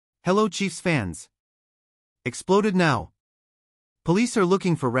Hello Chiefs fans. Exploded now. Police are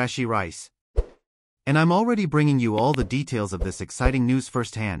looking for RASHEE Rice. And I'm already bringing you all the details of this exciting news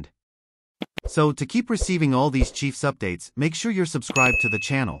firsthand. So to keep receiving all these Chiefs updates, make sure you're subscribed to the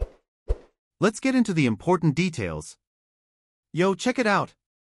channel. Let's get into the important details. Yo, check it out.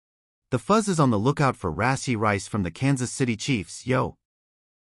 The Fuzz is on the lookout for RASHEE Rice from the Kansas City Chiefs, yo.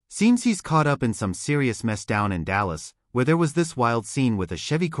 Seems he's caught up in some serious mess down in Dallas, where there was this wild scene with a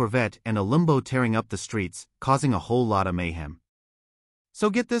Chevy Corvette and a limo tearing up the streets, causing a whole lot of mayhem. So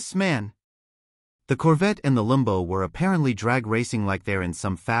get this, man. The Corvette and the limo were apparently drag racing like they're in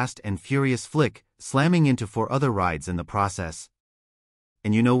some Fast and Furious flick, slamming into 4 other rides in the process.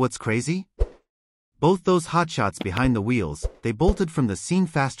 And you know what's crazy? Both those hotshots behind the wheels, they bolted from the scene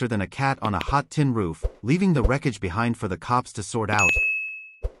faster than a cat on a hot tin roof, leaving the wreckage behind for the cops to sort out.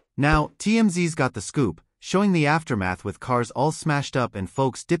 Now, TMZ's got the scoop, showing the aftermath with cars all smashed up and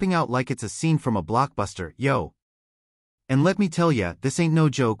folks dipping out like it's a scene from a blockbuster, yo. And let me tell ya, this ain't no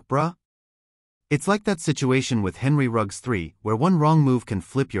joke, bruh. It's like that situation with Henry Ruggs 3, where one wrong move can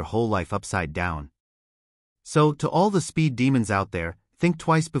flip your whole life upside down. So, to all the speed demons out there, think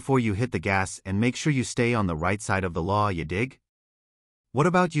twice before you hit the gas and make sure you stay on the right side of the law, you dig? What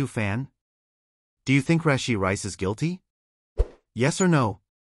about you, fan? Do you think RASHEE Rice is guilty? Yes or no?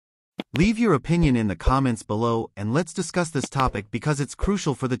 Leave your opinion in the comments below and let's discuss this topic because it's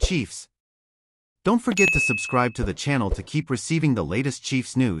crucial for the Chiefs. Don't forget to subscribe to the channel to keep receiving the latest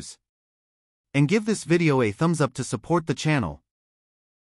Chiefs news. And give this video a thumbs up to support the channel.